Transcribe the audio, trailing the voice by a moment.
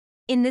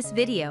In this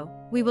video,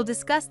 we will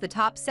discuss the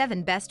top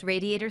 7 best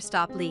radiator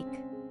stop leak.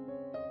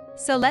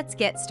 So let's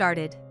get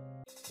started.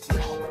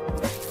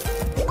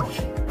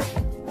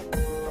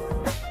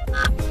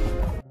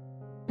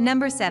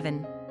 Number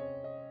 7.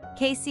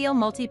 K-Seal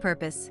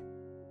Multi-Purpose.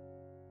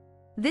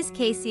 This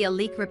K-Seal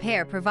leak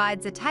repair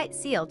provides a tight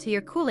seal to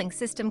your cooling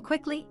system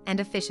quickly and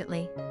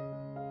efficiently.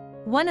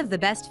 One of the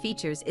best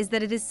features is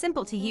that it is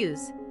simple to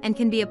use and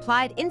can be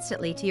applied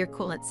instantly to your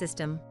coolant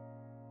system.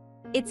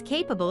 It's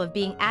capable of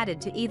being added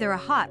to either a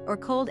hot or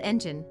cold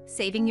engine,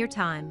 saving your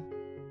time.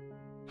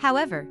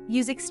 However,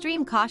 use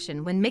extreme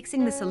caution when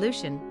mixing the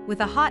solution with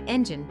a hot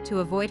engine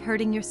to avoid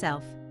hurting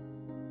yourself.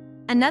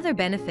 Another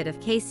benefit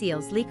of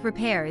K-Seal's leak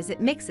repair is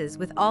it mixes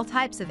with all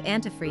types of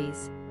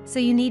antifreeze, so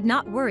you need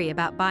not worry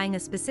about buying a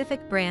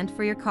specific brand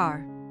for your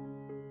car.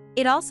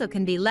 It also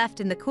can be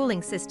left in the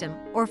cooling system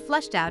or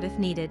flushed out if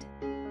needed.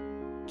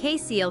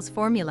 K-Seal's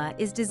formula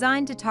is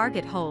designed to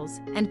target holes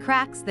and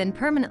cracks, then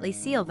permanently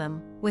seal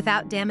them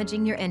without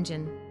damaging your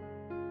engine.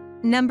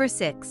 Number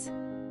 6.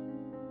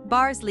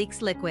 Bars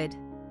Leaks Liquid.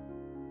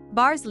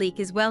 Bars Leak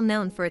is well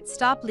known for its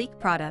stop leak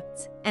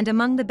products, and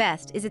among the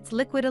best is its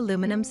liquid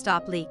aluminum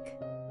stop leak.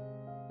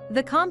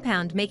 The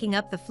compound making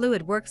up the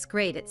fluid works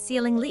great at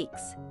sealing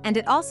leaks, and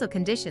it also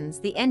conditions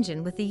the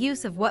engine with the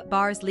use of what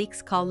Bars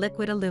Leaks call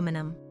liquid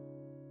aluminum.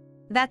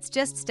 That's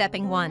just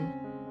stepping 1.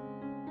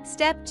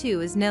 Step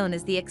 2 is known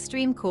as the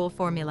Extreme Cool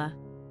formula.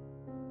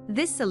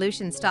 This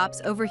solution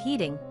stops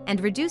overheating and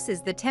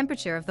reduces the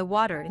temperature of the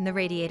water in the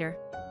radiator.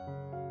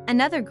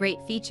 Another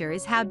great feature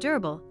is how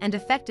durable and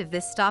effective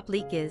this stop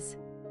leak is.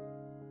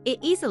 It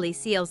easily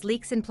seals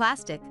leaks in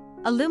plastic,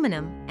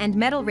 aluminum, and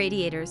metal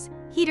radiators,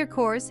 heater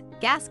cores,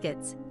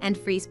 gaskets, and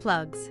freeze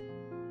plugs.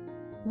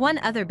 One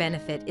other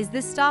benefit is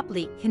this stop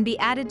leak can be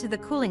added to the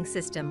cooling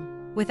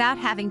system without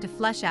having to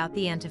flush out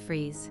the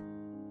antifreeze.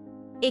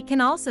 It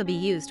can also be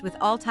used with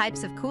all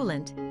types of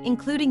coolant,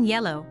 including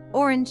yellow,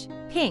 orange,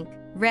 pink,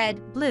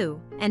 red, blue,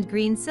 and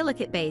green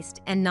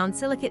silicate-based and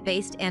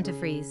non-silicate-based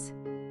antifreeze.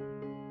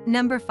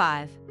 Number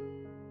 5.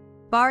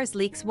 Bars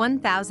Leaks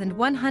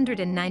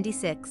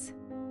 1196.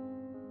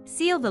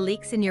 Seal the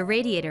leaks in your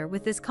radiator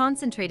with this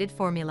concentrated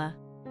formula.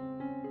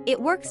 It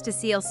works to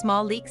seal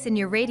small leaks in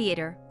your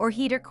radiator or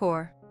heater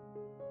core.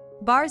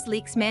 Bars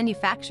Leaks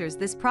manufactures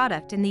this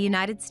product in the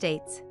United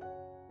States.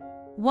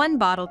 One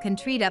bottle can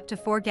treat up to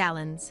 4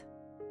 gallons.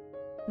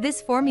 This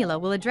formula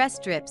will address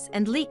drips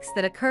and leaks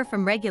that occur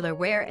from regular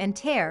wear and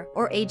tear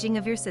or aging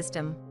of your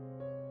system.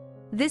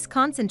 This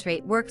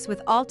concentrate works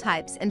with all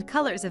types and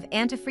colors of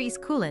antifreeze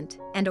coolant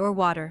and/or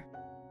water.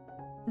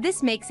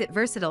 This makes it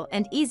versatile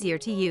and easier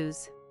to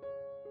use.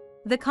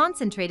 The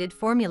concentrated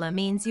formula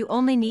means you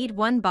only need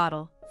 1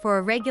 bottle for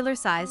a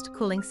regular-sized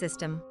cooling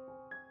system.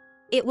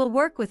 It will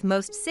work with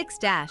most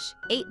 6-,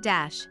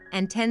 8-,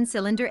 and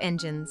 10-cylinder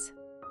engines.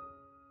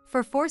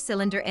 For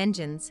 4-cylinder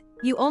engines,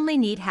 you only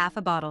need half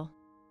a bottle.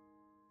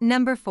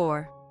 Number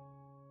 4.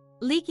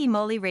 Liqui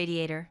Moly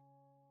Radiator.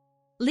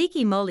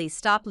 Liqui Moly's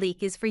stop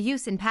leak is for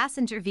use in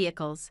passenger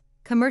vehicles,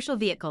 commercial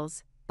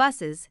vehicles,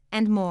 buses,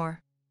 and more.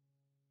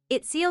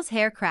 It seals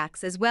hair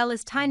cracks as well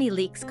as tiny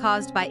leaks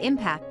caused by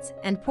impacts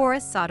and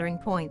porous soldering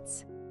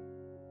points.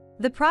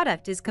 The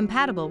product is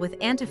compatible with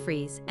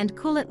antifreeze and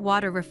coolant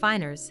water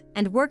refiners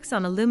and works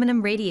on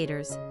aluminum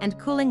radiators and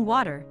cooling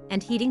water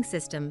and heating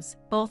systems,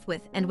 both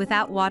with and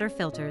without water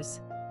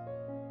filters.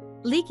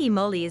 Liqui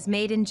Moly is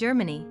made in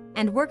Germany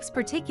and works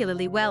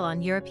particularly well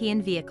on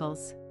European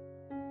vehicles.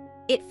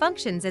 It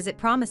functions as it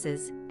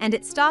promises, and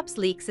it stops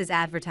leaks as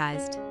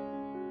advertised.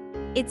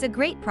 It's a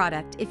great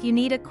product if you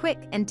need a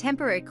quick and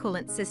temporary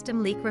coolant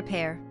system leak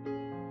repair.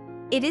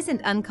 It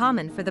isn't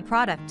uncommon for the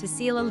product to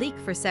seal a leak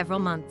for several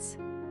months.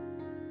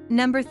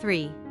 Number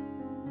 3.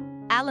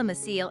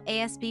 AlumAseal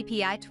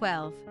ASBPI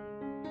 12.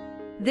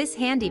 This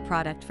handy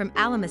product from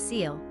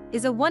AlumAseal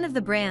is one of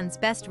the brand's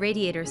best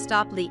radiator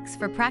stop leaks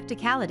for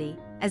practicality,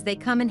 as they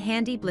come in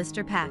handy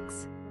blister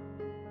packs.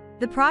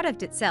 The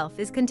product itself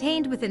is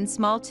contained within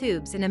small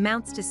tubes in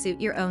amounts to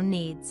suit your own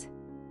needs.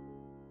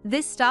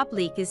 This stop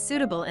leak is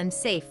suitable and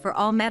safe for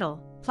all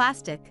metal,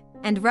 plastic,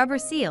 and rubber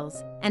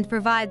seals, and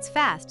provides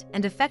fast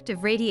and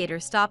effective radiator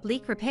stop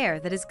leak repair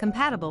that is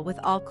compatible with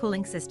all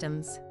cooling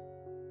systems.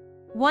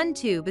 1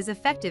 tube is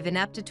effective in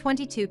up to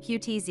 22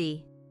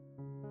 QTZ.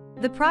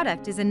 The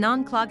product is a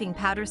non-clogging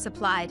powder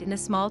supplied in a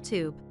small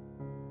tube.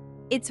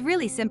 It's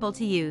really simple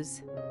to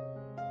use.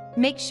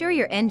 Make sure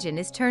your engine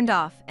is turned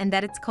off and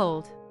that it's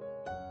cold.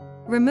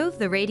 Remove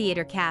the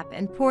radiator cap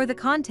and pour the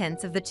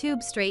contents of the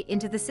tube straight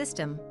into the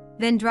system,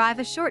 then drive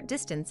a short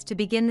distance to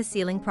begin the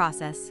sealing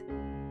process.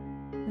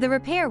 The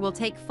repair will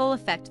take full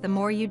effect the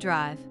more you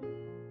drive.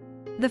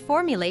 The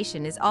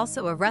formulation is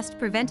also a rust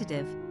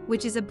preventative,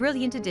 which is a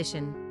brilliant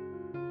addition.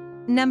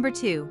 Number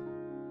 2.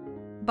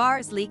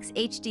 Bars Leaks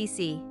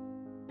HDC.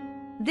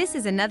 This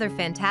is another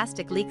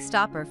fantastic leak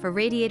stopper for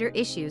radiator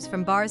issues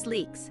from Bars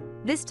Leaks,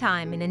 this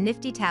time in a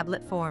nifty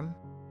tablet form.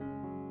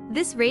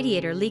 This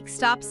radiator leak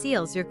stop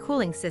seals your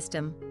cooling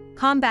system,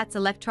 combats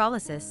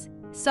electrolysis,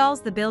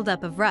 stalls the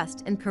buildup of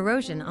rust and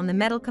corrosion on the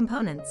metal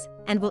components,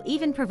 and will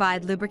even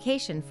provide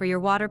lubrication for your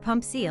water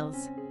pump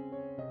seals.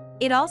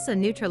 It also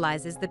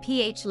neutralizes the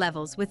pH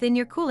levels within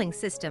your cooling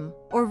system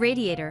or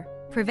radiator,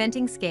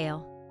 preventing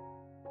scale.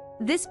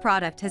 This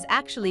product has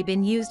actually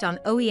been used on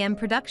OEM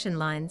production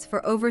lines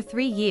for over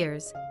 3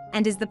 years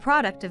and is the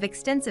product of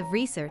extensive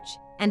research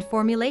and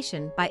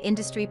formulation by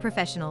industry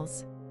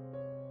professionals.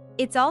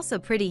 It's also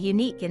pretty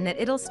unique in that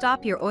it'll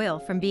stop your oil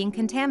from being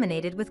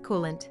contaminated with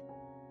coolant.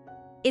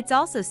 It's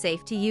also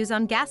safe to use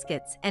on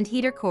gaskets and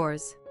heater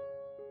cores.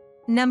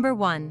 Number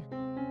 1.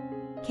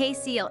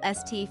 K-Seal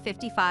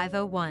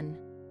ST5501.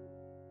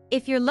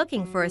 If you're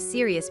looking for a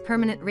serious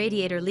permanent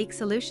radiator leak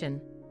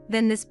solution,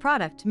 then this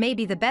product may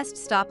be the best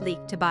stop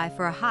leak to buy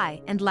for a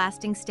high and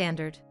lasting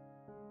standard.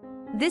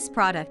 This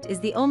product is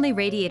the only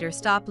radiator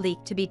stop leak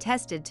to be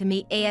tested to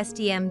meet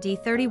ASTM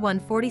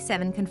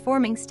D3147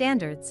 conforming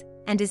standards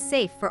and is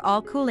safe for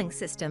all cooling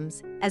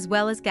systems, as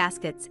well as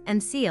gaskets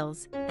and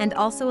seals, and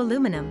also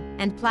aluminum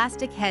and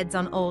plastic heads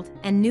on old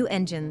and new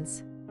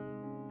engines.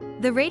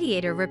 The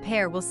radiator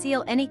repair will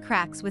seal any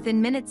cracks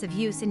within minutes of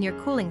use in your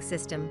cooling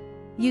system,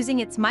 using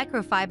its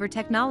microfiber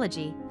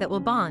technology that will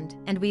bond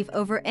and weave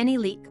over any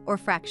leak or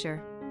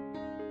fracture.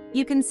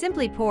 You can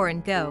simply pour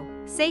and go,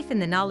 safe in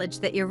the knowledge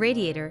that your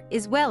radiator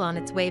is well on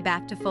its way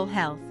back to full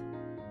health.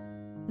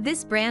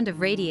 This brand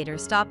of radiator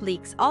stop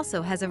leaks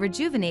also has a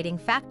rejuvenating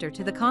factor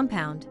to the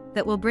compound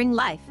that will bring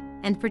life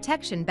and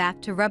protection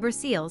back to rubber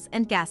seals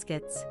and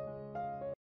gaskets.